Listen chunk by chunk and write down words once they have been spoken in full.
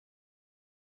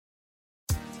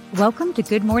Welcome to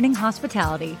Good Morning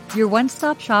Hospitality, your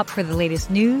one-stop shop for the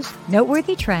latest news,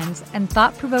 noteworthy trends, and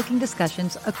thought-provoking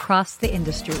discussions across the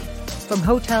industry. From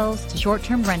hotels to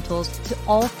short-term rentals to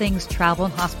all things travel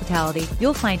and hospitality,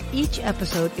 you'll find each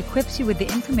episode equips you with the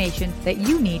information that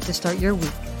you need to start your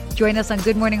week. Join us on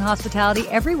Good Morning Hospitality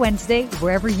every Wednesday,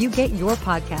 wherever you get your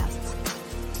podcasts.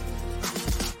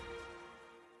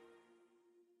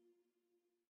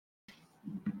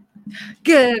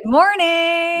 Good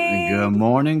morning. Good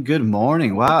morning. Good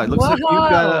morning. Wow, it looks like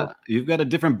you've got a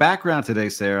different background today,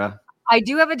 Sarah. I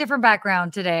do have a different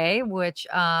background today, which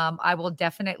I will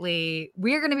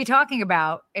we're going to be talking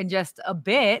about in just a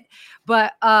bit.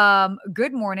 But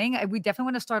good morning. We definitely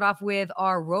want to start off with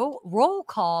our roll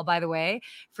call, by the way,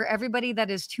 for everybody that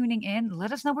is tuning in.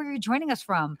 Let us know where you're joining us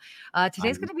from.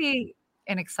 Today's going to be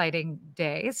an exciting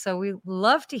day. So we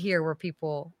love to hear where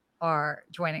people are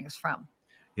joining us from.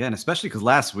 Yeah, and especially because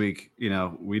last week,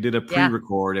 we did a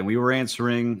pre-record and we were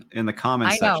answering in the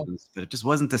comment sections, but it just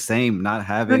wasn't the same not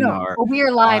having our. Well, we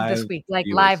are live this week, like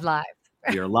viewers. live.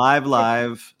 We are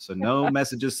live. So no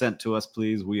messages sent to us,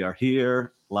 please. We are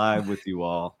here live with you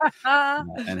all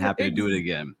and happy to do it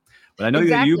again. But I know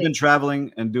that you've been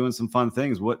traveling and doing some fun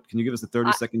things. What can you give us a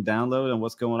 30-second download on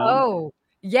what's going on? Oh,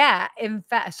 yeah. In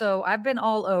fact, so I've been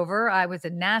all over. I was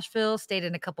in Nashville, stayed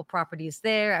in a couple properties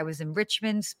there. I was in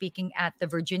Richmond speaking at the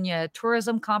Virginia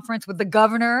Tourism Conference with the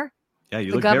governor. Yeah,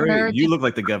 you look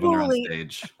like the governor on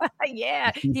stage.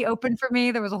 Yeah, he opened for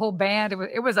me. There was a whole band.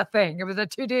 It was a thing. It was a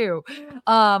to-do.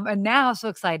 And now I'm so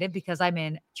excited because I'm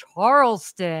in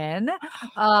Charleston.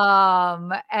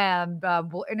 And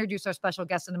we'll introduce our special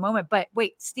guest in a moment. But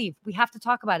wait, Steve, we have to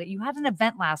talk about it. You had an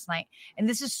event last night, and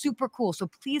this is super cool. So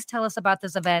please tell us about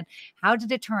this event. How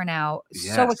did it turn out?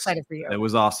 Yes, so excited for you. It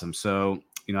was awesome. So,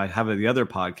 I have the other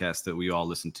podcast that we all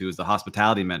listen to is the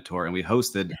Hospitality Mentor, and we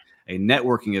hosted a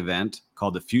networking event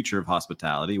called the Future of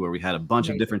Hospitality, where we had a bunch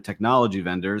of different technology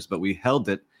vendors, but we held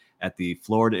it at the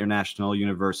Florida International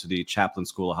University Chaplin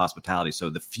School of Hospitality. So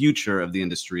the future of the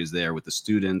industry is there with the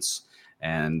students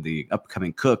and the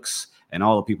upcoming cooks and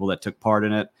all the people that took part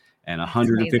in it. And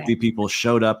 150 people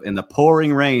showed up in the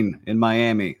pouring rain in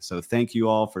Miami. So thank you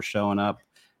all for showing up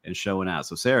and showing out.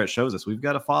 So Sarah, it shows us we've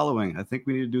got a following. I think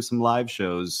we need to do some live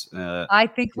shows. I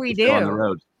think we do on the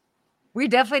road. We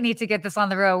definitely need to get this on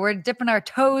the road. We're dipping our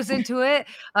toes into it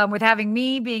with having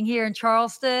me being here in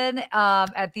Charleston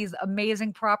at these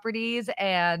amazing properties.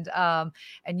 And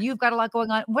you've got a lot going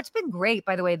on. What's been great,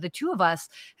 by the way, the two of us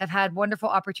have had wonderful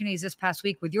opportunities this past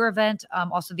week with your event.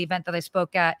 Also the event that I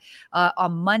spoke at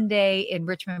on Monday in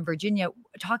Richmond, Virginia,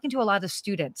 talking to a lot of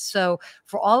students. So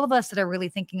for all of us that are really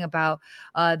thinking about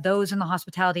those in the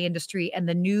hospitality industry and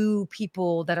the new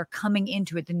people that are coming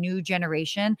into it, the new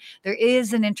generation, there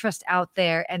is an interest out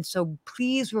there. And so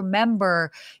please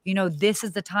remember, this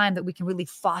is the time that we can really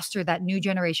foster that new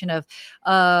generation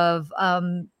of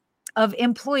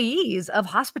employees, of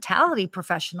hospitality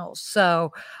professionals.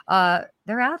 So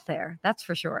they're out there. That's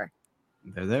for sure.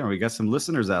 They're there. We got some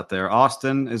listeners out there.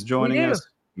 Austin is joining us.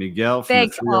 Miguel from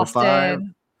Thanks, the 305.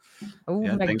 Austin. Oh,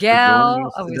 yeah,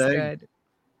 Miguel. Always good.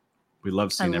 We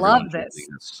love seeing everyone. I love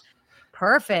this.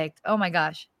 Perfect. Oh my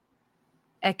gosh.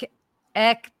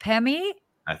 Ekpemi?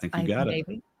 I think you got it.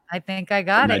 I think I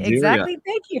got it. Exactly.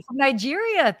 Thank you. From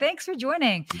Nigeria. Thanks for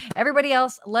joining. Everybody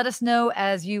else, let us know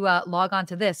as you log on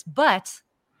to this. But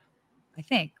I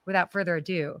think without further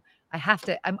ado,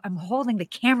 I'm holding the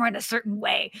camera in a certain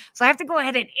way. So I have to go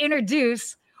ahead and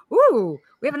introduce. Ooh,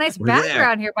 we have a nice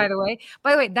background here, by the way.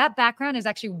 By the way, that background is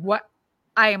actually what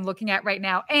I am looking at right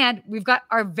now. And we've got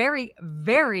our very,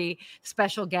 very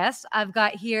special guest. I've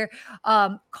got here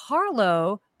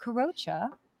Carlo Carocha,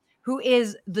 who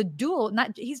is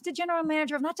he's the general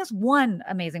manager of not just one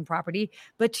amazing property,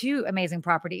 but two amazing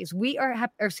properties. We are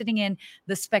sitting in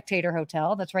the Spectator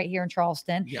Hotel that's right here in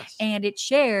Charleston. Yes. And it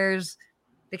shares,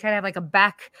 they kind of have like a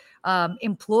back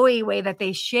employee way that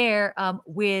they share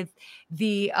with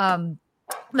the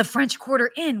French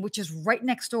Quarter Inn, which is right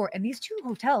next door. And these two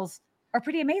hotels are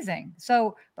pretty amazing.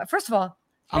 So, but first of all,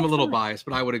 I'm a little biased,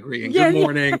 but I would agree. And good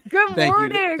morning. Good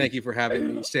morning. Thank you for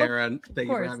having me, Sarah. And thank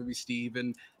you for having me, Steve.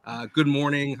 And good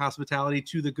morning, hospitality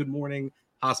to the Good Morning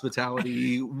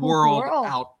Hospitality world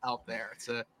out there. It's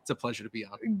a pleasure to be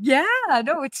on. Yeah,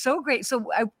 no, it's so great. So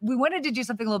we wanted to do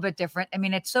something a little bit different. I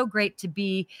mean, it's so great to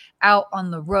be out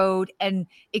on the road and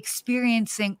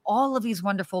experiencing all of these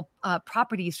wonderful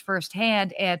properties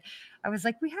firsthand. And I was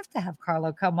like, we have to have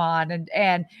Carlo come on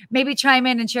and maybe chime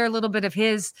in and share a little bit of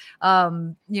his,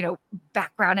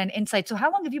 background and insight. So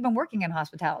how long have you been working in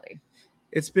hospitality?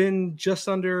 It's been just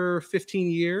under 15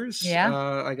 years.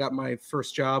 Yeah. I got my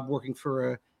first job working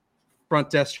for a front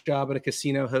desk job at a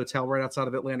casino hotel right outside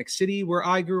of Atlantic City, where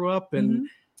I grew up, and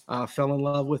fell in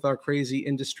love with our crazy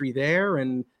industry there.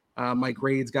 And my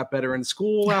grades got better in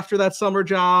school after that summer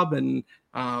job. And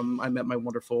I met my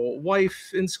wonderful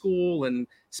wife in school and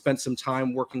spent some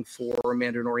time working for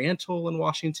Mandarin Oriental in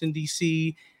Washington,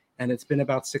 D.C. And it's been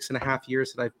about 6.5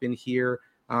 years that I've been here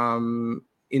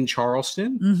in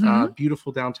Charleston,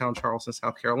 beautiful downtown Charleston,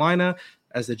 South Carolina,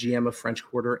 as the GM of French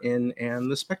Quarter Inn and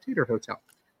the Spectator Hotel.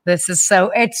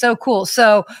 It's so cool.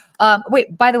 So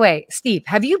wait, by the way, Steve,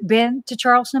 have you been to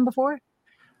Charleston before?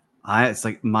 It's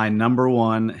like my number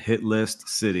one hit list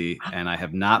city, and I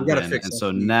have not been. And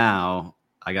so now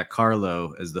I got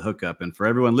Carlo as the hookup. And for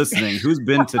everyone listening who's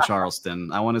been to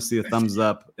Charleston, I want to see a thumbs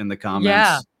up in the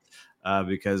comments,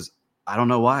 because I don't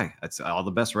know why. It's all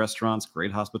the best restaurants,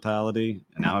 great hospitality.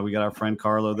 And now we got our friend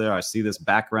Carlo there. I see this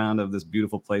background of this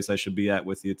beautiful place I should be at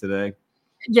with you today.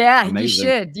 Yeah,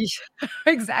 amazing. You should.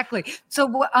 Exactly.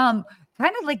 So, kind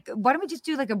of like, why don't we just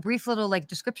do like a brief little like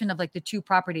description of like the two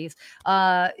properties?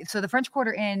 So the French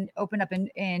Quarter Inn opened up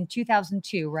in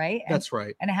 2002, right? That's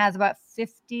right. And it has about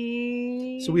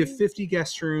 50. So we have 50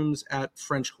 guest rooms at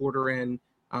French Quarter Inn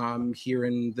here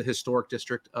in the historic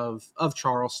district of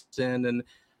Charleston. And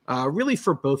really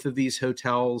for both of these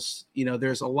hotels,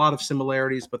 there's a lot of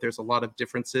similarities, but there's a lot of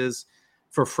differences.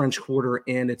 For French Quarter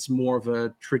Inn, it's more of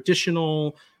a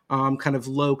traditional kind of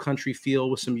low country feel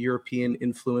with some European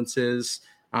influences.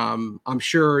 I'm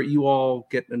sure you all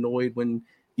get annoyed when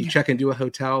you check into a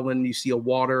hotel and you see a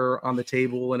water on the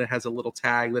table and it has a little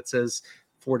tag that says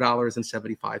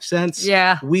 $4.75.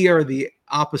 Yeah. We are the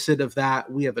opposite of that.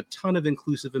 We have a ton of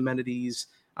inclusive amenities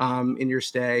in your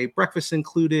stay. Breakfast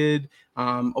included,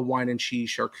 a wine and cheese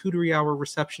charcuterie hour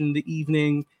reception in the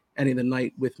evening, any of the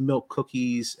night with milk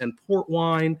cookies and port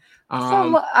wine.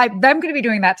 I'm going to be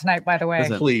doing that tonight, by the way.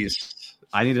 Please.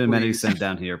 I need an amenity sent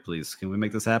down here, please. Can we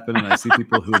make this happen? And I see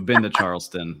people who have been to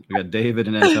Charleston. We got David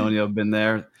and Antonio have been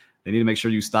there. They need to make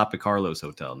sure you stop at Carlo's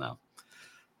hotel now.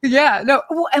 Yeah, no.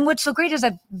 Well, and what's so great is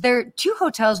that they're two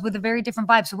hotels with a very different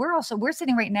vibe. So we're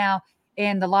sitting right now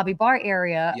in the lobby bar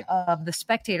area of the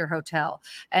Spectator Hotel.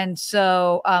 And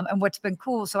so, and what's been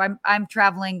cool, so I'm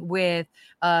traveling with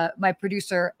my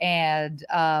producer and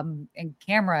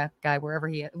camera guy,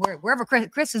 wherever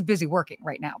Chris is busy working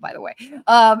right now, by the way.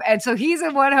 And so he's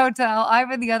in one hotel, I'm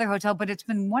in the other hotel, but it's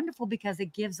been wonderful because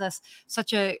it gives us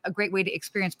such a great way to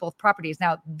experience both properties.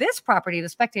 Now, this property, the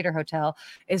Spectator Hotel,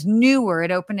 is newer.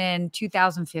 It opened in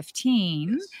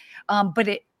 2015, but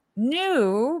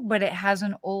it has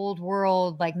an old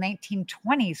world, like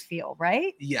 1920s feel,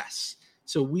 right? Yes.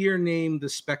 So we are named the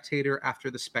Spectator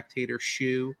after the Spectator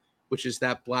shoe, which is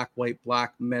that black, white,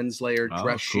 black men's layer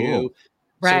dress shoe.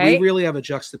 Right. So we really have a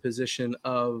juxtaposition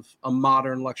of a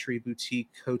modern luxury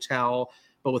boutique hotel,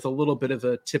 but with a little bit of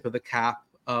a tip of the cap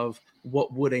of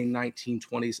what would a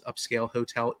 1920s upscale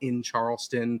hotel in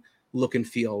Charleston look and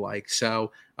feel like.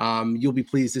 So you'll be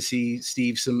pleased to see,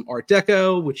 Steve, some Art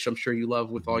Deco, which I'm sure you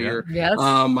love with all your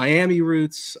Miami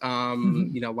roots, a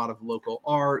lot of local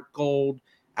art, gold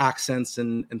accents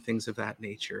and things of that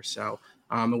nature. So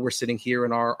and we're sitting here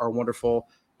in our wonderful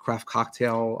craft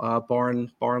cocktail bar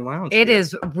and lounge. It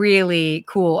is really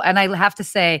cool. And I have to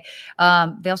say,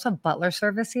 they also have butler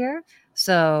service here.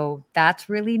 So that's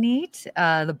really neat.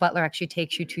 The butler actually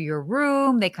takes you to your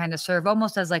room. They kind of serve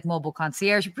almost as like mobile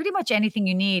concierge, pretty much anything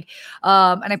you need.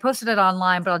 And I posted it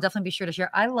online, but I'll definitely be sure to share.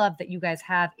 I love that you guys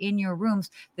have in your rooms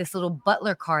this little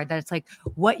butler card that it's like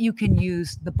what you can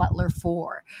use the butler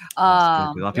for.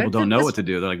 A lot of people don't know what to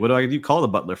do. They're like, what do you call the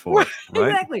butler for? Right?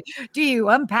 Exactly. Do you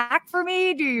unpack for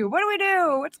me? What do we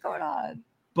do? What's going on?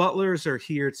 Butlers are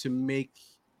here to make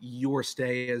your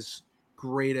stay as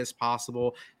great as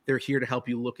possible. They're here to help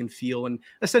you look and feel and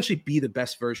essentially be the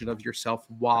best version of yourself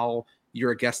while you're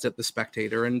a guest at the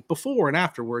Spectator and before and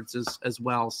afterwards as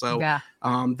well. So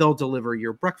they'll deliver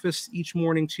your breakfast each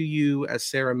morning to you, as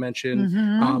Sarah mentioned,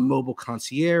 mobile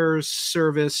concierge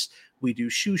service. We do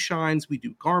shoe shines. We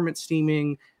do garment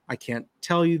steaming. I can't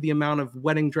tell you the amount of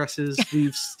wedding dresses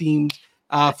we've steamed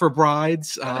for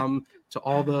brides. To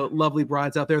all the lovely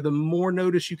brides out there, the more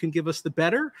notice you can give us, the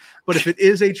better. But if it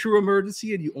is a true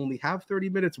emergency and you only have 30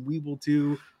 minutes, we will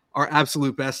do our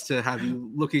absolute best to have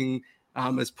you looking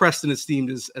as pressed and esteemed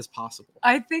as possible.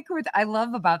 I think what I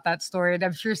love about that story, and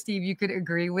I'm sure, Steve, you could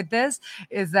agree with this,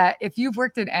 is that if you've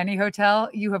worked in any hotel,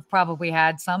 you have probably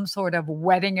had some sort of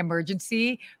wedding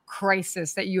emergency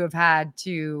crisis that you have had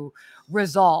to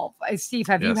resolve. Steve,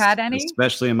 have you had any?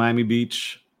 Especially in Miami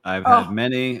Beach. I've had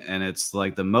many, and it's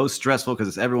like the most stressful because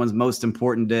it's everyone's most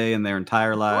important day in their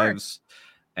entire lives.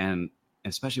 And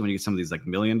especially when you get some of these like $1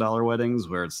 million weddings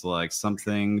where it's like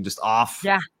something just off.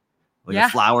 Yeah. like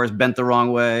the flowers bent the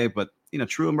wrong way. But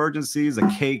true emergencies, a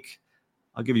cake.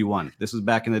 I'll give you one. This was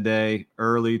back in the day,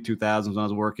 early 2000s when I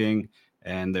was working,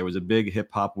 and there was a big hip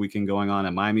hop weekend going on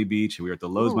at Miami Beach. And we were at the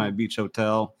Lowe's Miami Beach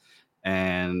Hotel,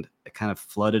 and it kind of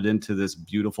flooded into this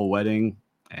beautiful wedding,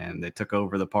 and they took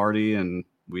over the party, and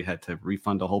we had to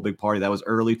refund a whole big party. That was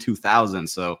early 2000s,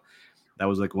 so that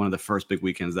was like one of the first big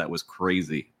weekends that was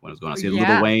crazy when it was going on. So you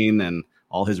had Lil Wayne and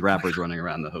all his rappers running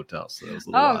around the hotel. So it was a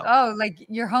little wild. Oh, like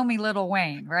your homie Lil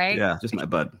Wayne, right? Yeah, just my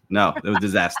bud. No, it was a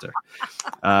disaster.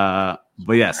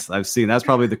 But yes, I've seen. That's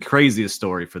probably the craziest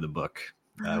story for the book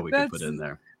we could put in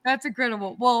there. That's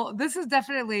incredible. Well, this is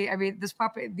definitely, I mean, this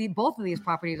property, both of these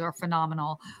properties are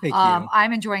phenomenal. Thank you.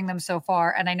 I'm enjoying them so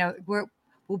far. And I know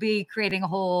we'll be creating a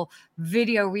whole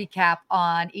video recap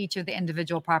on each of the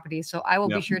individual properties. So I will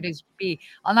be sure to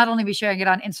I'll not only be sharing it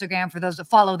on Instagram for those that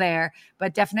follow there,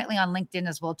 but definitely on LinkedIn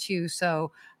as well too.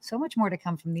 So much more to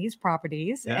come from these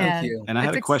properties. Yeah, thank you. And I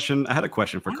had a question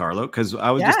for Carlo, because I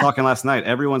was just talking last night.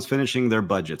 Everyone's finishing their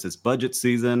budgets. It's budget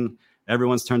season.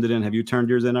 Everyone's turned it in. Have you turned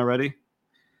yours in already?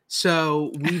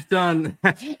 So we've done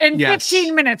in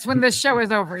 15 minutes when this show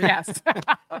is over. Yes.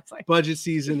 Budget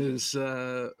season is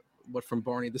what from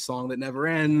Barney, the song that never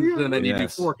ends. And then you do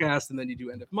forecast, and then you do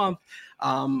end of month.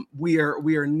 We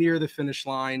are near the finish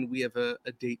line. We have a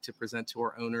date to present to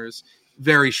our owners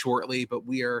very shortly, but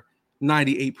we are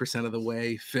 98% of the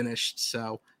way finished.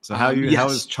 So how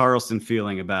is Charleston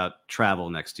feeling about travel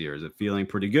next year? Is it feeling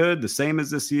pretty good? The same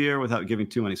as this year, without giving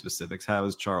too many specifics? How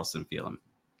is Charleston feeling?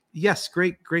 Yes,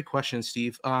 great question,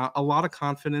 Steve. A lot of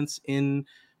confidence in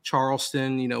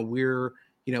Charleston.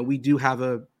 We do have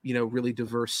a really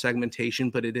diverse segmentation,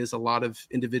 but it is a lot of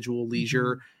individual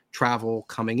leisure travel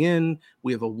coming in.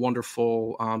 We have a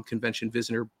wonderful convention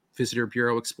visitor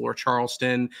bureau, Explore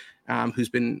Charleston, who's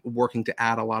been working to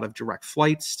add a lot of direct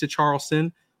flights to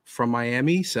Charleston from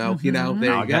Miami. So there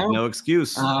you go. No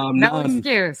excuse. No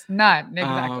excuse. None.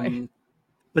 Exactly.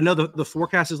 But no, the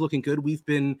forecast is looking good. We've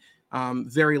been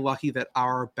very lucky that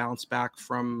our bounce back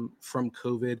from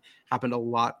COVID happened a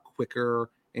lot quicker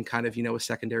in kind of, a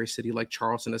secondary city like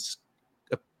Charleston is,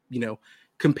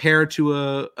 compared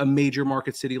to a major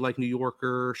market city like New York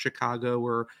or Chicago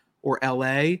or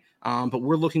LA. But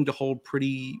we're looking to hold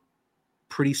pretty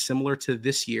similar to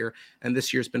this year. And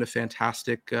this year's been a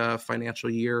fantastic financial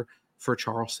year for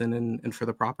Charleston and for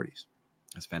the properties.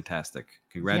 That's fantastic.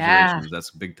 Congratulations.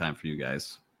 That's big time for you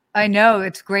guys. I know,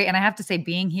 it's great. And I have to say,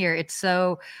 being here, it's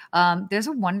so, there's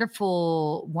a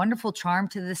wonderful, wonderful charm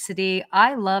to the city.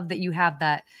 I love that you have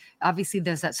that. Obviously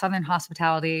there's that Southern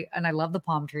hospitality, and I love the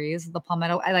palm trees, the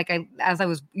palmetto. As I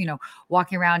was,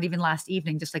 walking around even last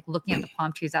evening, just like looking at the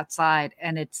palm trees outside,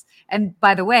 and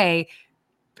by the way,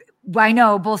 I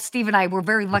know both Steve and I were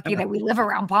very lucky that we live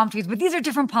around palm trees, but these are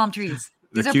different palm trees.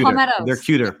 These are palmettos. They're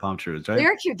cuter palm trees, right?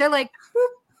 They're cute. They're like,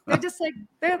 whoop. They're just like,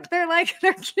 they're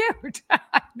cute.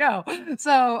 I know.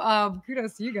 So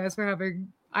kudos to you guys for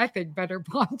having, I think, better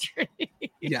palm trees.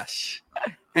 Yes.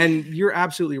 And you're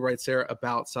absolutely right, Sarah,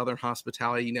 about Southern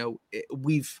hospitality.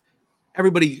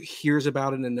 Everybody hears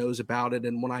about it and knows about it.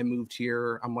 And when I moved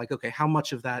here, I'm like, okay, how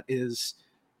much of that is,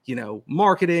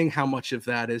 marketing? How much of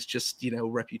that is just,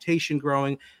 reputation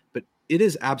growing? But it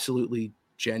is absolutely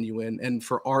genuine. And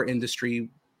for our industry,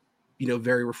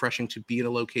 very refreshing to be in a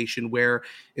location where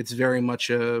it's very much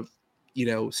a,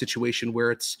 situation where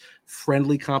it's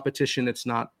friendly competition. It's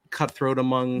not cutthroat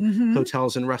among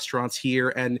hotels and restaurants here.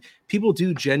 And people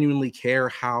do genuinely care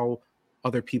how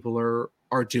other people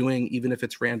are doing, even if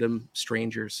it's random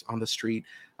strangers on the street.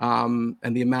 And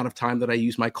the amount of time that I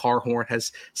use my car horn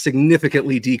has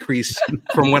significantly decreased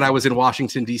from when I was in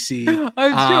Washington, D.C.,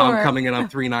 coming in on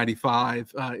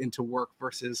 395 into work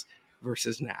versus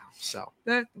now. So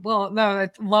I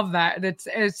love that.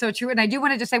 It's so true. And I do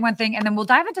want to just say one thing, and then we'll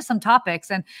dive into some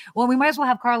topics. And we might as well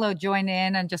have Carlo join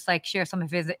in and just like share some of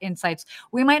his insights.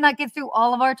 We might not get through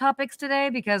all of our topics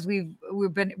today because we're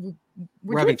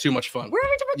having too much fun. We're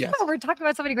having too much fun. We're talking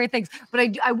about so many great things.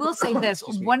 But I will say this,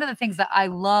 one of the things that I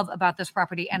love about this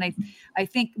property, and I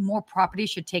think more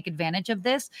properties should take advantage of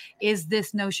this, is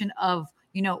this notion of,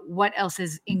 what else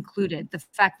is included. The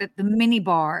fact that the mini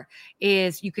bar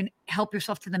is, you can help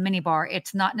yourself to the mini bar.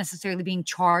 It's not necessarily being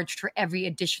charged for every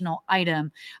additional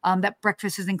item, that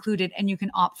breakfast is included, and you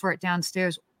can opt for it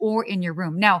downstairs or in your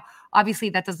room. Now, obviously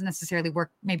that doesn't necessarily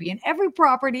work maybe in every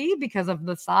property because of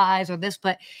the size or this,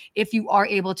 but if you are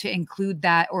able to include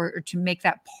that or to make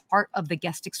that part of the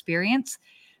guest experience,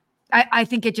 I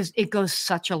think it goes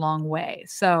such a long way.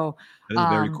 So that is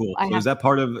very cool. So is that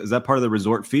part of the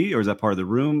resort fee, or is that part of the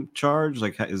room charge?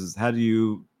 Like, how do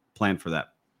you plan for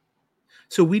that?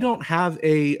 So we don't have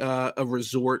a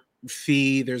resort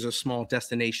fee. There's a small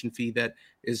destination fee that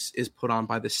is put on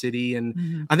by the city. And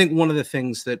Mm-hmm. I think one of the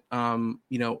things that,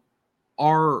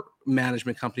 our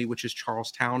management company, which is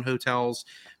Charlestown Hotels,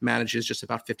 manages just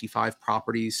about 55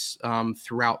 properties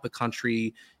throughout the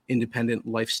country, independent,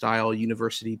 lifestyle,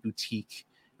 university, boutique,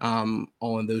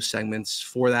 all in those segments.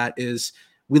 For that is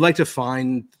we like to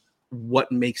find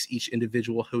what makes each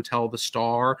individual hotel the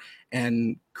star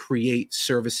and create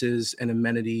services and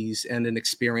amenities and an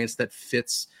experience that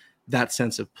fits that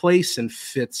sense of place and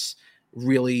fits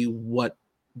really what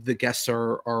the guests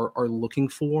are looking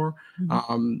for.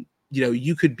 Mm-hmm.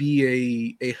 You could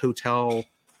be a hotel,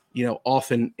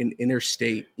 often in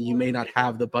interstate. You may not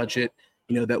have the budget,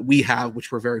 that we have, which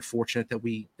we're very fortunate that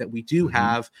we do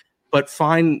have, but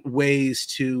find ways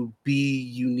to be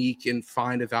unique and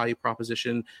find a value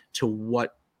proposition to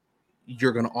what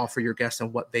you're going to offer your guests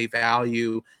and what they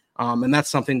value. And that's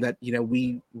something that,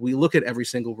 we look at every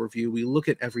single review. We look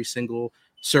at every single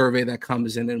survey that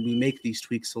comes in, and we make these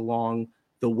tweaks along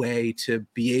the way to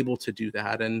be able to do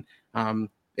that. And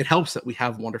it helps that we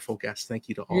have wonderful guests. Thank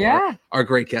you to all our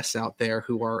great guests out there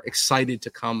who are excited to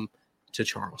come to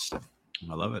Charleston.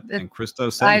 I love it. And Christo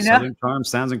said Southern Charm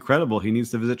sounds incredible. He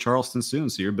needs to visit Charleston soon.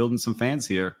 So you're building some fans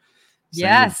here.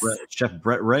 Yes. Chef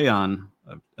Brett Ray on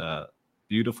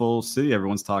beautiful city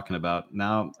everyone's talking about.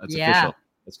 Now it's official.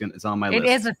 It's on my list. It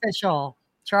is official.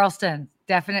 Charleston,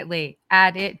 definitely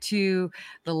add it to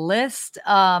the list.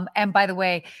 And by the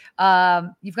way,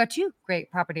 you've got 2 great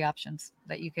property options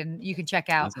that you can check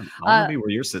out. I want to be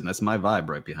where you're sitting. That's my vibe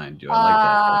right behind you. I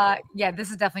like that. Yeah, this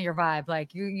is definitely your vibe.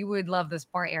 Like you would love this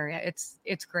bar area.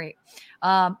 It's great.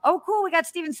 Oh, cool. We got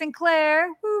Steven Sinclair.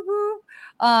 Woo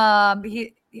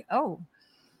woo.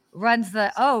 Runs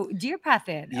the Deer Path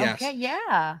Inn. Yes. Okay,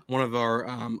 yeah. One of our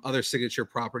other signature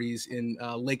properties in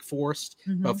Lake Forest,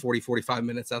 about 45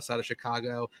 minutes outside of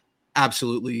Chicago.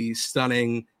 Absolutely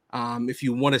stunning. If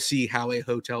you want to see how a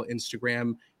hotel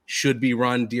Instagram should be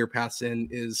run, Deer Path Inn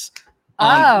is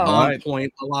on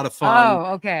point. A lot of fun.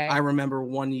 Oh, okay. I remember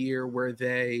one year where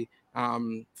they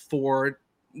were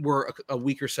a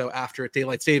week or so after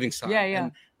daylight savings time. Yeah.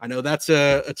 And I know that's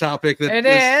a topic that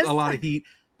is a lot of heat.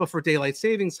 But for daylight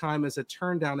savings time, as a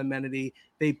turn down amenity,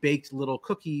 they baked little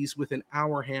cookies with an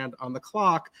hour hand on the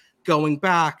clock going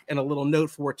back and a little note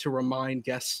for it to remind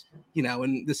guests,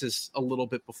 and this is a little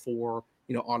bit before,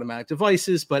 automatic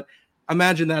devices, but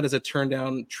imagine that as a turn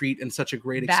down treat and such a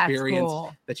great experience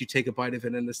that you take a bite of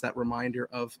it. And it's that reminder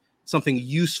of something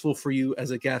useful for you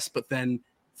as a guest, but then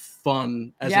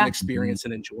fun as an experience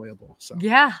and enjoyable. So,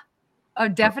 yeah. Oh,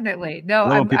 definitely. No,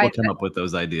 when people come up with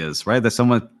those ideas, right? That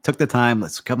someone took the time.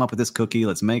 Let's come up with this cookie.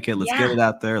 Let's make it. Let's get it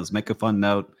out there. Let's make a fun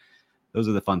note. Those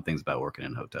are the fun things about working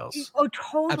in hotels. Oh,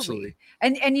 totally. Absolutely.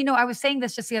 And I was saying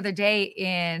this just the other day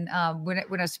in when I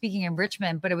was speaking in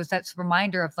Richmond, but it was that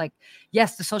reminder of like,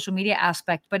 yes, the social media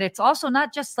aspect, but it's also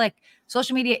not just like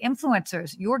social media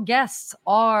influencers. Your guests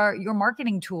are your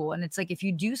marketing tool. And it's like, if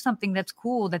you do something that's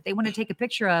cool that they want to take a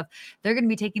picture of, they're going to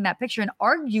be taking that picture. And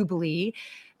arguably,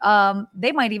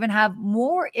 they might even have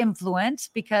more influence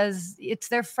because it's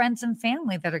their friends and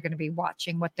family that are going to be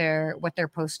watching what they're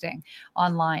posting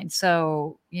online.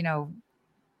 So,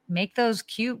 make those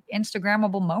cute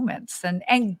Instagrammable moments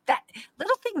and that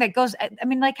little thing that goes, I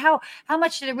mean, like how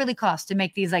much did it really cost to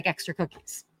make these like extra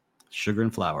cookies? Sugar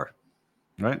and flour.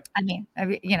 Right. I mean,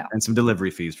 and some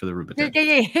delivery fees for the Rubicon.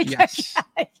 Yes.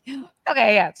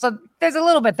 Okay. Yeah. So there's a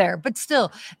little bit there, but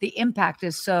still the impact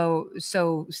is so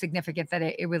significant that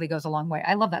it really goes a long way.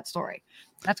 I love that story.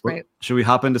 That's great. Well, should we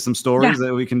hop into some stories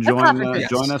that we can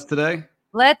join us today?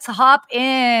 Let's hop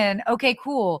in. Okay,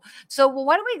 cool. So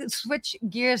why don't we switch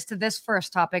gears to this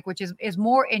first topic, which is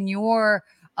more in your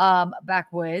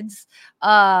backwoods,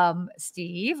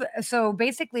 Steve. So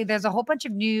basically there's a whole bunch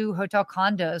of new hotel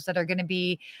condos that are going to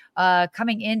be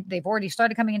coming in. They've already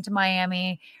started coming into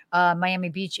Miami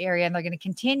Beach area, and they're going to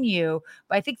continue.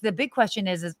 But I think the big question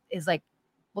is like,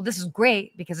 well, this is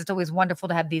great because it's always wonderful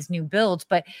to have these new builds,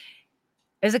 but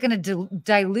is it going to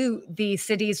dilute the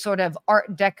city's sort of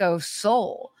Art Deco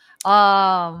soul?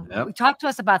 Talk to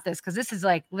us about this, because this is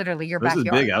like literally your backyard.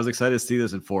 This is big. I was excited to see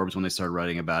this in Forbes when they started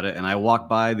writing about it. And I walked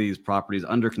by these properties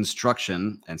under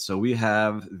construction. And so we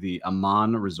have the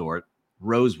Amman Resort,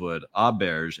 Rosewood,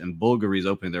 Auberge, and Bulgari's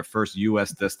opening their first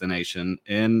U.S. destination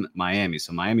in Miami.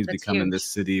 So Miami's becoming this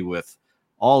city with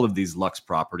all of these luxe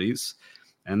properties.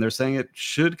 And they're saying it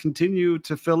should continue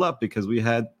to fill up because we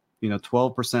had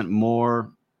 12%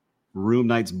 more room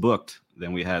nights booked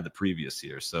than we had the previous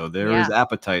year. So there is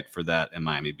appetite for that in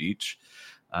Miami Beach.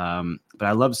 But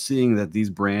I love seeing that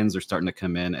these brands are starting to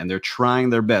come in and they're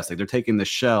trying their best. Like they're taking the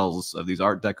shells of these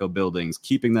Art Deco buildings,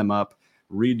 keeping them up,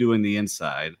 redoing the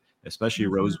inside, especially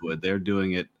Mhm. Rosewood. They're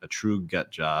doing it a true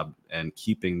gut job and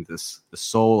keeping the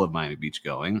soul of Miami Beach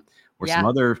going, where some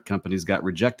other companies got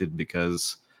rejected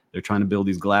because they're trying to build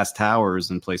these glass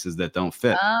towers in places that don't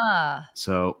fit.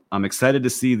 So I'm excited to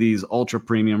see these ultra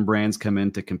premium brands come in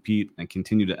to compete and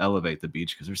continue to elevate the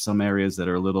beach, because there's some areas that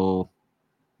are a little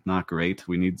not great.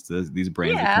 We need these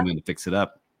brands to come in to fix it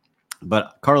up.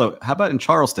 But Carlo, how about in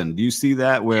Charleston? Do you see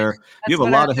that where you have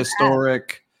a lot of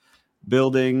historic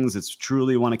buildings? It's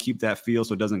truly want to keep that feel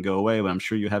so it doesn't go away. But I'm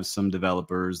sure you have some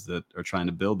developers that are trying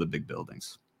to build the big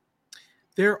buildings.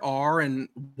 There are, and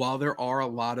while there are a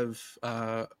lot of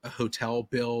hotel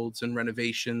builds and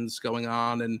renovations going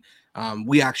on, and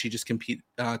we actually just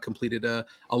completed a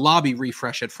lobby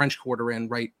refresh at French Quarter Inn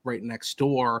right next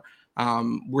door.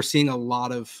 We're seeing a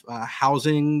lot of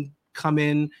housing come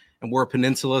in, and we're a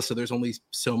peninsula, so there's only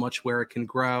so much where it can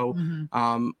grow.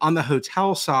 On the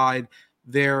hotel side,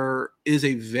 there is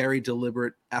a very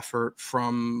deliberate effort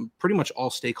from pretty much all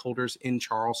stakeholders in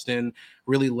Charleston,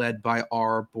 really led by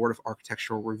our Board of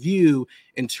Architectural Review,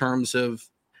 in terms of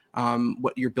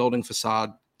what your building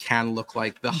facade can look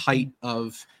like, the height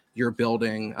of your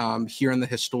building. Here in the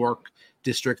historic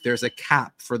district, there's a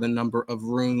cap for the number of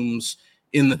rooms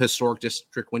in the historic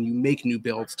district when you make new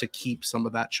builds to keep some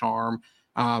of that charm.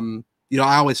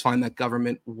 I always find that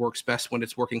government works best when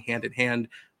it's working hand in hand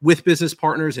with business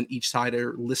partners, and each side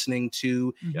are listening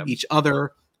to each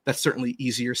other. That's certainly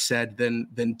easier said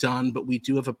than done, but we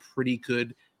do have a pretty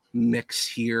good mix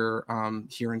here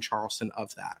in Charleston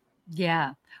of that.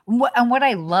 Yeah. And what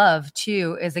I love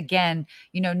too is, again,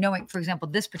 knowing, for example,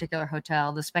 this particular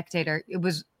hotel, the Spectator, it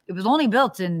was only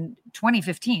built in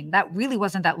 2015. That really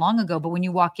wasn't that long ago. But when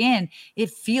you walk in, it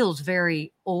feels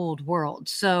very old world.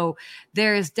 So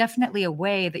there is definitely a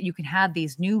way that you can have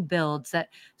these new builds that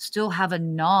still have a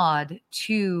nod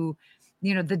to,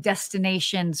 the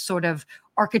destination sort of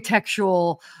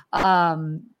architectural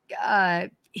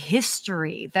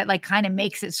history that like kind of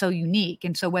makes it so unique.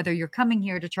 And so whether you're coming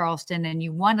here to Charleston and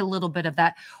you want a little bit of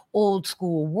that old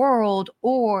school world,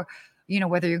 or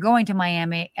whether you're going to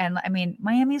Miami, and I mean,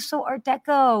 Miami is so Art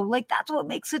Deco, like that's what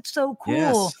makes it so cool.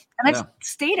 Yes. And I've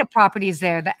stayed at properties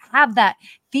there that have that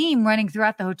theme running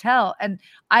throughout the hotel. And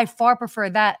I far prefer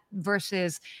that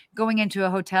versus going into a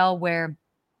hotel where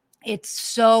it's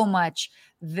so much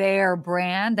their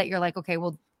brand that you're like, okay,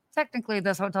 well, technically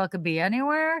this hotel could be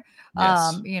anywhere.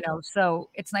 Yes. So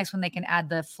it's nice when they can add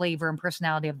the flavor and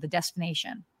personality of the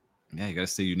destination. Yeah, you got to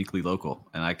stay uniquely local.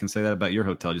 And I can say that about your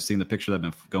hotel. Just seeing the picture that I've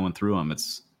been going through them,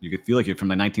 you could feel like you're from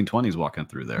the 1920s walking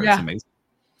through there. Yeah. It's amazing.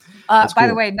 By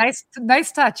the way,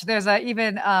 nice touch. There's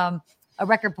even a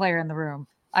record player in the room,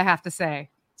 I have to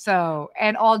say. So,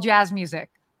 and all jazz music.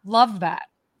 Love that.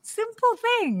 Simple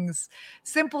things.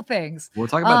 We're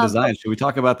talking about design. Should we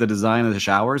talk about the design of the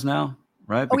showers now?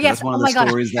 Right? Because that's one of the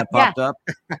stories that popped up.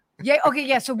 Yeah. Okay.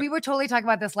 Yeah. So we were totally talking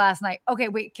about this last night. Okay.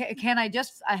 Wait. Can I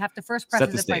have to first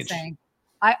preface it by saying,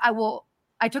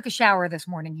 I took a shower this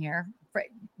morning here.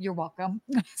 Right. You're welcome.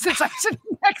 Since I'm sitting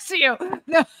next to you.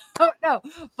 No.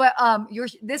 But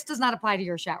this does not apply to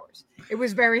your showers. It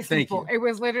was very simple. It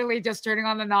was literally just turning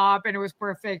on the knob, and it was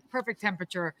perfect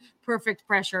temperature, perfect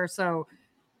pressure. So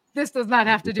this does not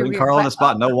have to do with Carl on the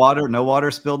spot. No water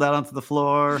spilled out onto the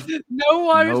floor. No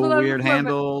water. No weird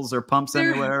handles or pumps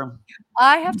anywhere.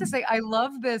 I have to say, I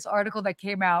love this article that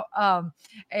came out.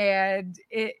 And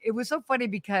it was so funny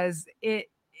because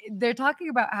they're talking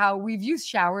about how we've used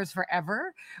showers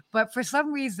forever, but for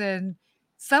some reason,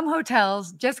 some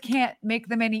hotels just can't make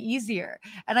them any easier.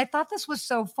 And I thought this was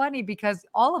so funny because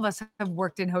all of us have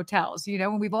worked in hotels,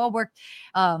 and we've all worked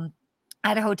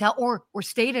at a hotel or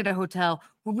stayed at a hotel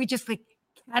where we just like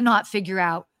cannot figure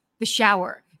out the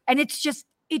shower. And it's just,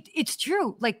 it's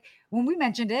true. Like when we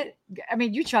mentioned it, I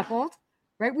mean, you chuckled,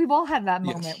 right? We've all had that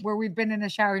moment where we've been in a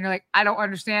shower and you're like, I don't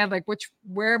understand, like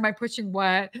where am I pushing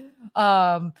what?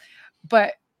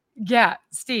 But yeah,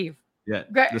 Steve. Yeah.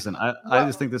 Listen, I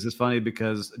just think this is funny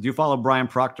because do you follow Brian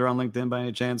Proctor on LinkedIn by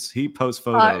any chance? He posts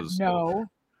photos. No.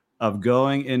 Of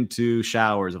going into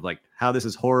showers of like how this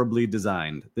is horribly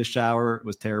designed. This shower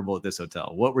was terrible at this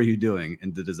hotel. What were you doing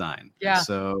in the design? Yeah.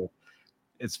 So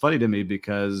it's funny to me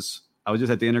because I was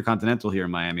just at the Intercontinental here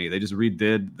in Miami. They just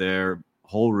redid their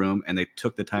whole room and they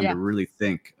took the time to really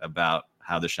think about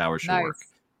how the shower should work.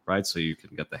 Right. So you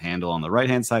can get the handle on the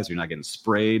right-hand side so you're not getting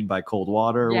sprayed by cold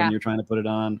water when you're trying to put it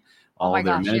on. All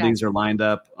their amenities are lined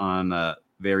up on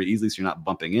very easily so you're not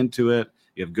bumping into it.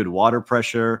 You have good water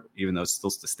pressure, even though it's still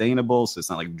sustainable. So it's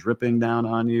not like dripping down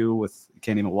on you you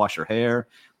can't even wash your hair.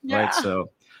 Yeah. Right.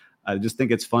 So I just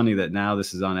think it's funny that now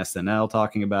this is on SNL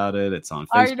talking about it. It's on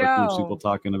Facebook groups, people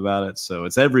talking about it. So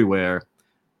it's everywhere.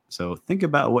 So think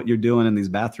about what you're doing in these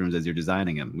bathrooms as you're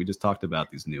designing them. We just talked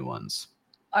about these new ones.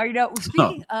 I know.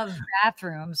 Speaking of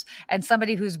bathrooms, and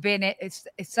somebody who's been it's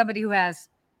somebody who has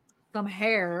some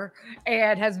hair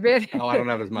and has been. Oh, I don't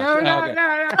have as much.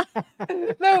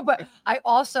 No, but I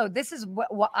also, this is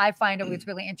what I find always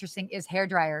really interesting is hair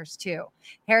dryers too.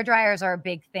 Hair dryers are a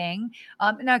big thing.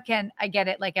 Now again, I get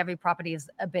it. Like every property is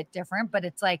a bit different, but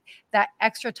it's like that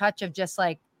extra touch of just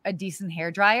like a decent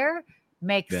hair dryer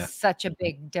makes such a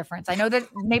big difference. I know that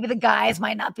maybe the guys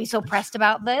might not be so pressed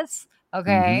about this.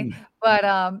 Okay. But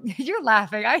you're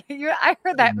laughing. I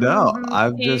heard that. No,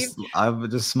 I'm just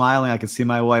smiling. I can see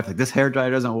my wife like, this hair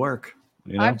dryer doesn't work.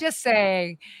 You know? I'm just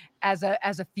saying, as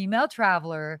a female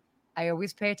traveler, I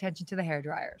always pay attention to the hair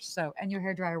dryers. So, and your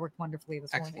hair dryer worked wonderfully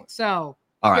this morning. So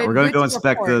all right, we're going to go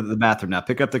inspect the bathroom now.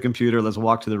 Pick up the computer. Let's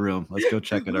walk to the room. Let's go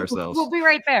check it ourselves. We'll be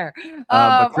right there.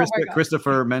 But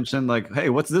Christopher mentioned like, hey,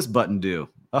 what's this button do?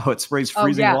 Oh, it sprays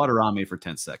freezing water on me for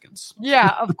 10 seconds.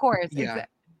 Yeah, of course. Yeah.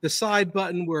 The side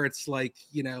button where it's like,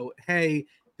 hey,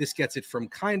 this gets it from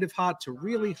kind of hot to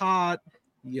really hot.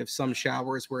 You have some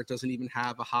showers where it doesn't even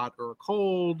have a hot or a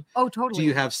cold. Oh, totally. Do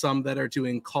you have some that are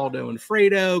doing caldo and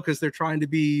Fredo because they're trying to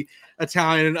be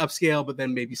Italian and upscale, but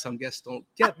then maybe some guests don't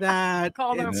get that.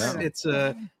 It's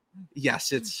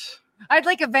I'd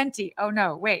like a venti. Oh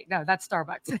no, wait, no, that's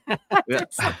Starbucks.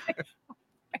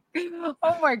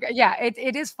 Oh my God. Yeah,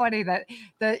 it is funny that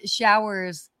the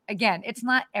showers, again, it's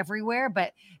not everywhere,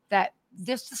 but that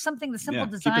there's just something, the simple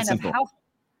design of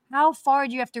how far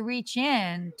do you have to reach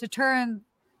in to turn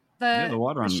the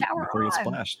water on shower before you get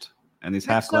splashed. And these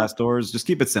half glass doors, just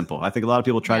keep it simple. I think a lot of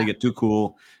people try to get too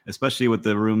cool, especially with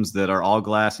the rooms that are all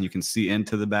glass and you can see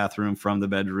into the bathroom from the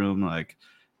bedroom. Like,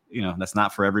 that's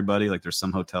not for everybody. Like there's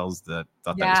some hotels that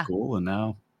thought that was cool and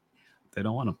now they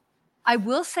don't want them. I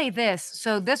will say this.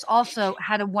 So this also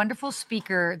had a wonderful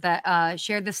speaker that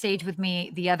shared the stage with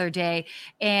me the other day,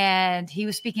 and he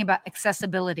was speaking about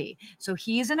accessibility. So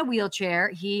he's in a wheelchair.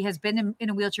 He has been in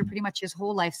a wheelchair pretty much his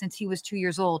whole life since he was 2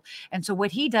 years old. And so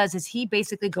what he does is he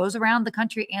basically goes around the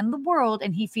country and the world,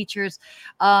 and he features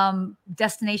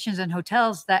destinations and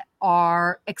hotels that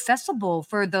are accessible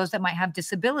for those that might have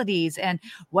disabilities, and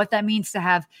what that means to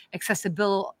have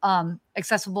accessible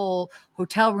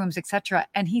hotel rooms, etc.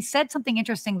 And he said something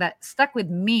interesting that stuck with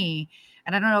me.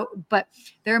 And I don't know, but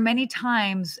there are many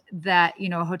times that,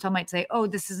 a hotel might say, oh,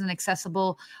 this is an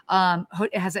accessible,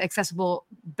 it has an accessible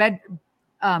bed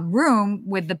room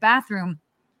with the bathroom.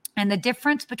 And the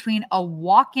difference between a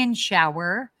walk-in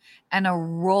shower and a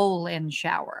roll-in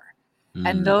shower.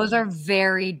 And those are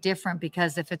very different,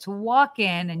 because if it's a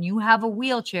walk-in and you have a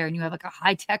wheelchair and you have like a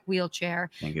high-tech wheelchair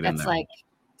that's like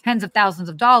tens of thousands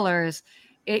of dollars,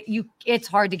 it's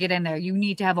hard to get in there. You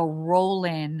need to have a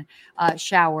roll-in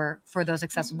shower for those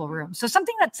accessible rooms. So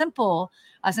something that's simple,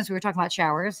 since we were talking about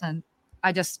showers, and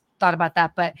I just thought about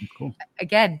that. But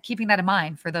again, keeping that in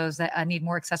mind for those that need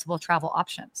more accessible travel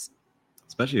options.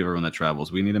 Especially everyone that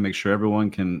travels. We need to make sure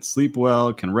everyone can sleep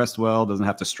well, can rest well, doesn't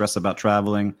have to stress about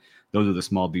traveling. Those are the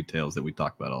small details that we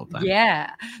talk about all the time.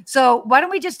 Yeah. So why don't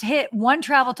we just hit one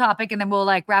travel topic and then we'll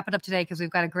wrap it up today, because we've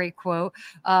got a great quote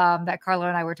that Carlo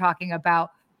and I were talking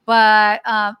about. But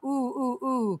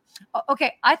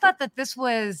okay. I thought that this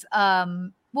was why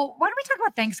don't we talk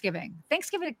about Thanksgiving?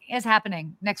 Thanksgiving is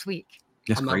happening next week.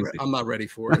 I'm not ready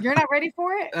for it. You're not ready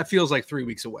for it? That feels like 3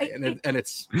 weeks away, and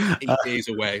it's 8 days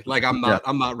away. Like I'm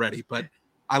not ready, but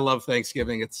I love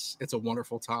Thanksgiving. It's a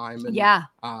wonderful time. And,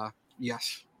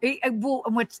 yes. Well,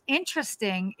 and what's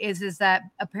interesting is that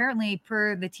apparently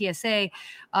per the TSA,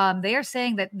 they are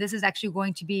saying that this is actually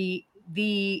going to be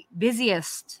the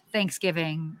busiest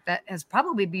Thanksgiving that has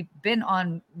probably been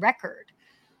on record,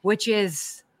 which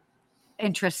is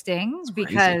interesting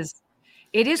because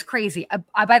it is crazy.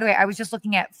 By the way, I was just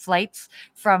looking at flights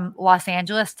from Los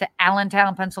Angeles to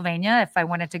Allentown, Pennsylvania, if I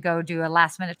wanted to go do a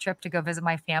last minute trip to go visit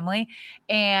my family,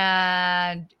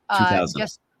 and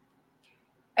just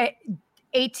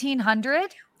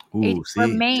 1,800 for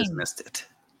Maine. Just missed it.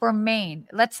 For Maine.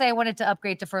 Let's say I wanted to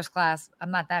upgrade to first class.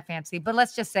 I'm not that fancy, but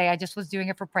let's just say I just was doing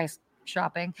it for price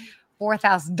shopping.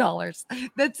 $4,000.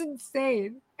 That's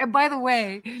insane. And by the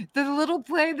way, the little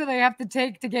plane that I have to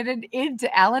take to get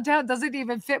into Allentown doesn't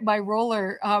even fit my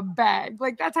roller bag.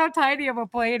 Like, that's how tiny of a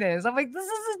plane is. I'm like, this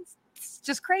is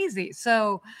just crazy.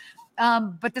 So,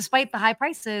 but despite the high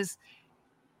prices,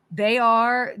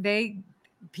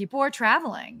 people are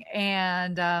traveling,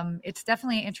 and it's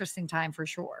definitely an interesting time for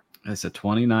sure. It's a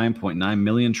 29.9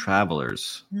 million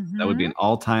travelers. That would be an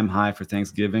all-time high for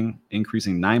Thanksgiving,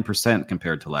 increasing 9%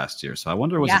 compared to last year. So I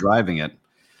wonder what's driving it.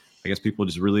 I guess people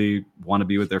just really want to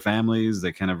be with their families.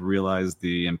 They kind of realize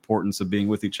the importance of being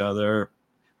with each other.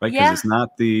 right? Because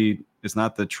it's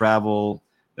not the travel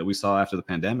that we saw after the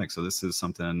pandemic. So this is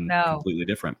something completely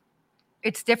different.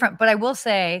 It's different. But I will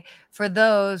say, for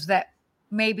those that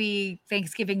maybe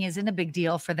Thanksgiving isn't a big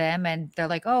deal for them and they're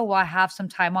like, oh, well, I have some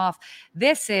time off.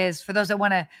 This is for those that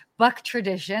want to buck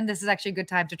tradition. This is actually a good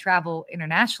time to travel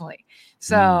internationally.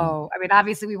 So, I mean,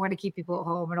 obviously we want to keep people at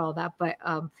home and all that, but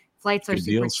flights are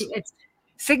super cheap. It's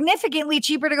significantly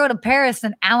cheaper to go to Paris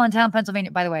than Allentown, Pennsylvania.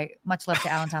 By the way, much love to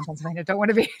Allentown, Pennsylvania. Don't want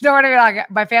to be like,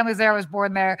 my family's there. I was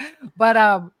born there, but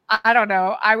I don't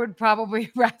know. I would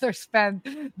probably rather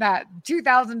spend that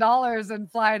 $2,000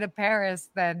 and fly to Paris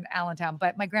than Allentown.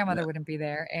 But my grandmother wouldn't be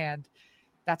there, and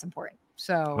that's important.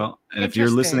 So, well, and if you're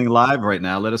listening live right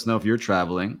now, let us know if you're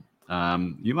traveling.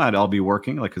 You might all be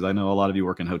working, because I know a lot of you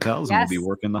work in hotels and will be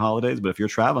working the holidays. But if you're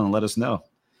traveling, let us know.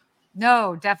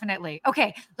 No, definitely.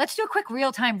 Okay, let's do a quick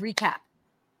real-time recap.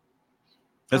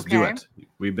 Let's do it.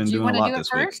 We've been doing a lot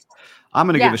this week. I'm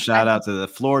going to give a shout out to the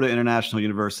Florida International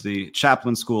University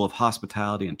Chaplin School of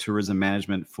Hospitality and Tourism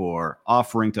Management for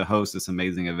offering to host this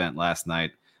amazing event last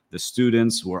night. The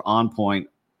students were on point,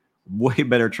 way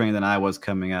better trained than I was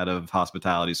coming out of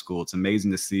hospitality school. It's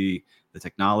amazing to see the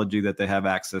technology that they have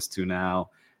access to now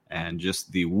and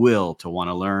just the will to want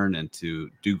to learn and to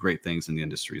do great things in the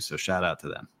industry. So shout out to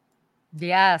them.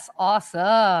 Yes,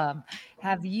 awesome.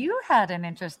 Have you had an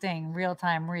interesting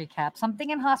real-time recap? Something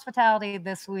in hospitality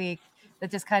this week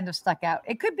that just kind of stuck out?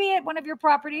 It could be at one of your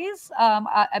properties,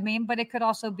 but it could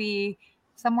also be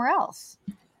somewhere else.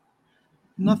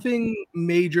 Nothing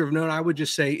major of note. I would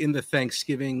just say in the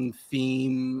Thanksgiving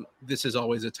theme, this is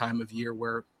always a time of year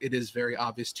where it is very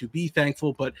obvious to be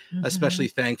thankful, but especially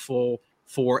thankful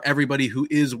for everybody who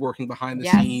is working behind the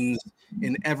scenes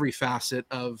in every facet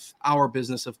of our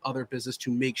business, of other business,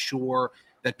 to make sure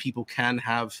that people can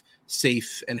have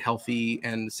safe and healthy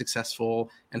and successful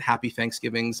and happy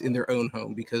Thanksgivings in their own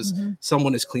home, because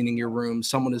someone is cleaning your room,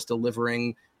 someone is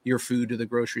delivering your food to the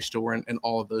grocery store, and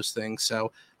all of those things.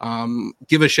 So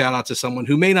give a shout out to someone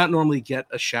who may not normally get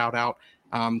a shout out,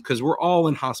 because we're all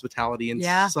in hospitality in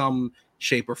some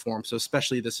shape or form. So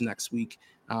especially this next week,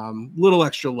 little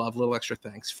extra love, little extra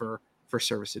thanks for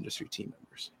service industry team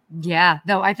members. Yeah,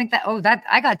 no, I think that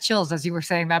I got chills as you were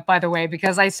saying that, by the way,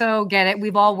 because I so get it.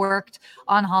 We've all worked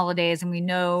on holidays and we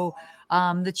know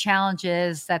the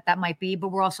challenges that might be, but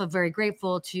we're also very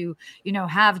grateful to,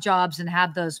 have jobs and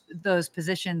have those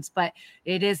positions. But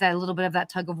it is a little bit of that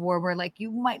tug of war where, like,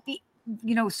 you might be,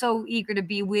 so eager to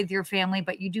be with your family,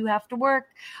 but you do have to work.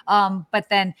 But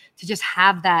then to just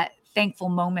have that thankful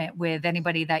moment with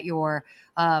anybody that you're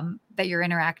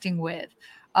interacting with.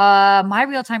 My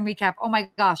real-time recap. Oh my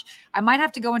gosh. I might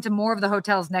have to go into more of the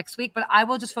hotels next week, but I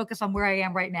will just focus on where I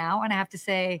am right now. And I have to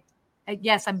say,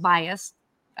 yes, I'm biased,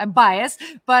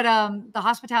 but the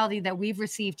hospitality that we've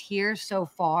received here so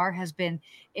far has been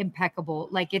impeccable.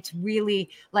 Like, it's really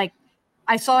like,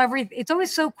 I saw it's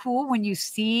always so cool when you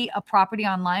see a property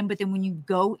online, but then when you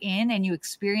go in and you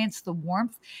experience the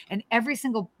warmth, and every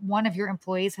single one of your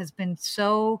employees has been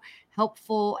so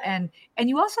helpful. And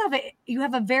you also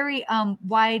have a very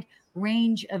wide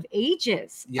range of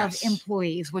ages of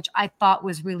employees, which I thought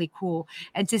was really cool.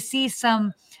 And to see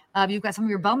you've got some of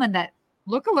your bellmen that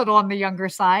look a little on the younger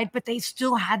side, but they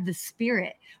still had the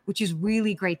spirit, which is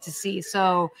really great to see.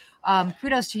 So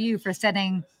kudos to you for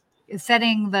setting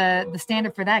the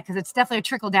standard for that, because it's definitely a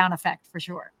trickle down effect for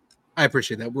sure. I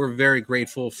appreciate that. We're very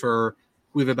grateful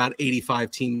we have about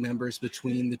 85 team members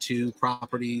between the two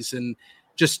properties, and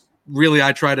just really,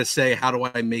 I try to say, how do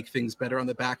I make things better on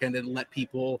the back end and let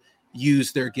people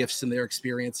use their gifts and their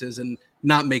experiences and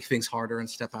not make things harder and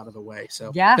step out of the way.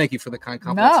 So thank you for the kind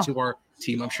compliments to our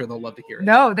team. I'm sure they'll love to hear it.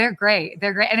 No, they're great.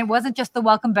 They're great. And it wasn't just the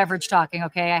welcome beverage talking.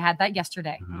 Okay. I had that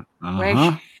yesterday.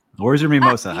 Where's your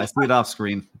mimosa? I see it off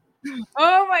screen.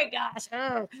 Oh my gosh.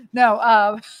 Oh.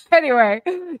 No. Anyway,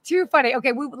 too funny.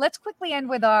 Okay. Let's quickly end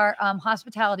with our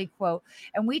hospitality quote.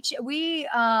 And we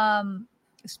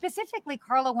specifically,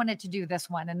 Carla wanted to do this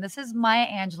one. And this is Maya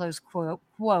Angelou's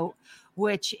quote,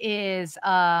 which is,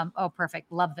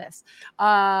 perfect. Love this.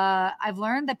 I've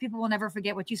learned that people will never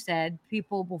forget what you said.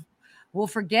 People will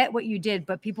forget what you did,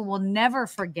 but people will never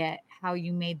forget how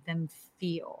you made them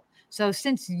feel. So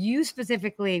since you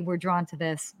specifically were drawn to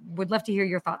this, would love to hear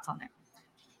your thoughts on it.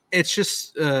 It's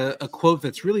just a quote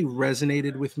that's really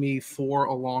resonated with me for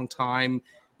a long time.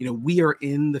 We are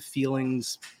in the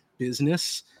feelings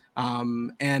business.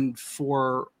 And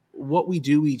for what we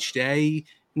do each day,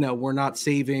 we're not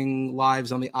saving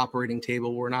lives on the operating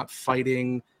table. We're not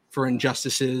fighting for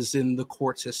injustices in the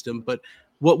court system, but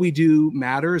what we do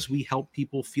matters. We help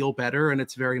people feel better, and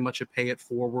it's very much a pay it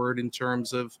forward in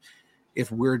terms of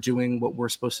if we're doing what we're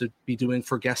supposed to be doing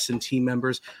for guests and team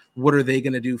members, what are they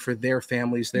going to do for their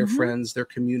families, their friends, their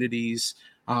communities?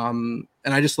 And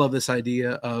I just love this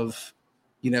idea of,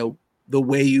 the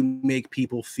way you make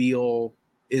people feel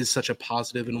is such a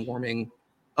positive and warming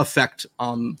effect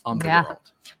on the world.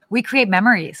 We create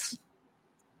memories.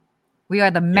 We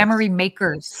are the memory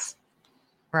makers,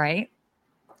 right?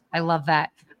 I love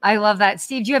that.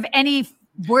 Steve, do you have any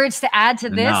words to add to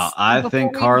this? No, I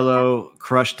think Carlo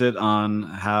crushed it on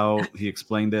how he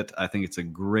explained it. I think it's a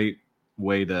great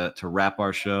way to wrap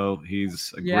our show.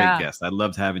 He's a great guest. I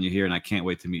loved having you here, and I can't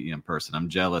wait to meet you in person. I'm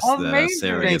jealous that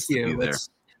Sarah gets to be there.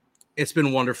 It's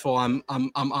been wonderful. I'm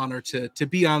honored to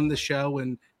be on the show,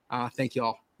 and thank you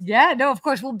all. Yeah, no, of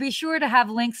course. We'll be sure to have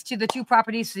links to the 2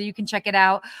 properties so you can check it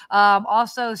out.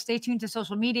 Also, stay tuned to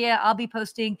social media. I'll be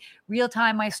posting real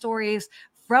time my stories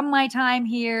from my time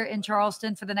here in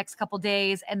Charleston for the next couple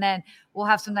days. And then we'll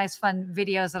have some nice fun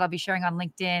videos that I'll be sharing on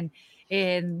LinkedIn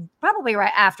in probably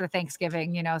right after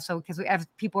Thanksgiving, so because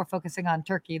people are focusing on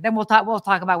turkey, then we'll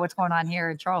talk about what's going on here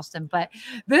in Charleston. But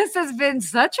this has been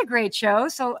such a great show.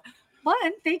 So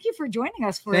fun. Thank you for joining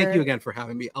us. Thank you again for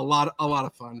having me. A lot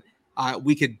of fun.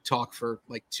 We could talk for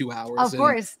like 2 hours. Of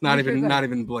course. Not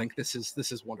even blink. This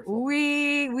is wonderful.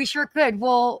 We sure could.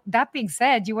 Well, that being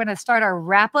said, do you want to start our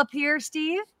wrap up here,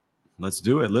 Steve? Let's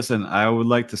do it. Listen, I would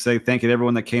like to say thank you to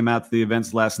everyone that came out to the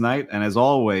events last night. And as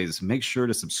always, make sure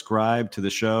to subscribe to the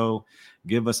show,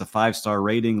 give us a 5-star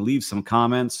rating, leave some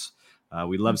comments.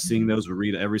 We love seeing those. We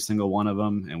read every single one of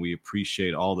them, and we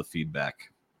appreciate all the feedback.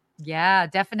 Yeah,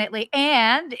 definitely.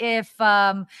 And if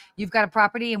you've got a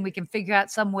property and we can figure out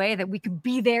some way that we can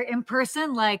be there in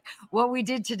person, like what we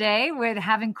did today with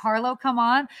having Carlo come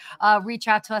on, reach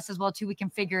out to us as well, too. We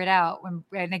can figure it out.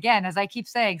 And again, as I keep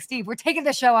saying, Steve, we're taking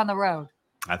the show on the road.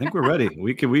 I think we're ready.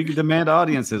 We can demand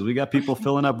audiences. We got people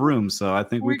filling up rooms, so I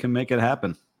think we can make it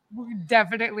happen. We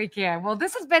definitely can. Well,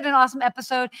 this has been an awesome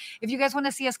episode. If you guys want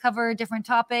to see us cover different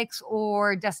topics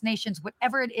or destinations,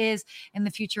 whatever it is in the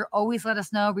future, always let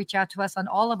us know. Reach out to us on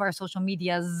all of our social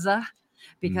medias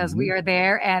because we are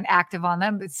there and active on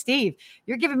them. But Steve,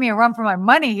 you're giving me a run for my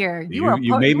money here.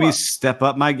 You made me step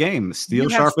up my game. Steel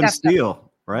sharpens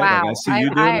steel, right? Wow. Like I see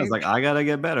you doing it. I was like, I got to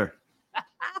get better.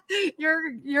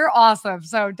 You're awesome.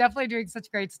 So definitely doing such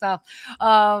great stuff.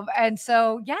 And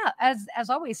so, yeah, as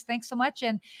always, thanks so much.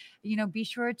 And, be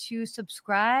sure to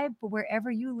subscribe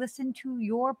wherever you listen to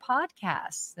your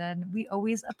podcasts. And we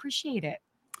always appreciate it.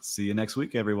 See you next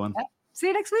week, everyone. See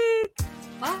you next week.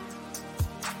 Bye.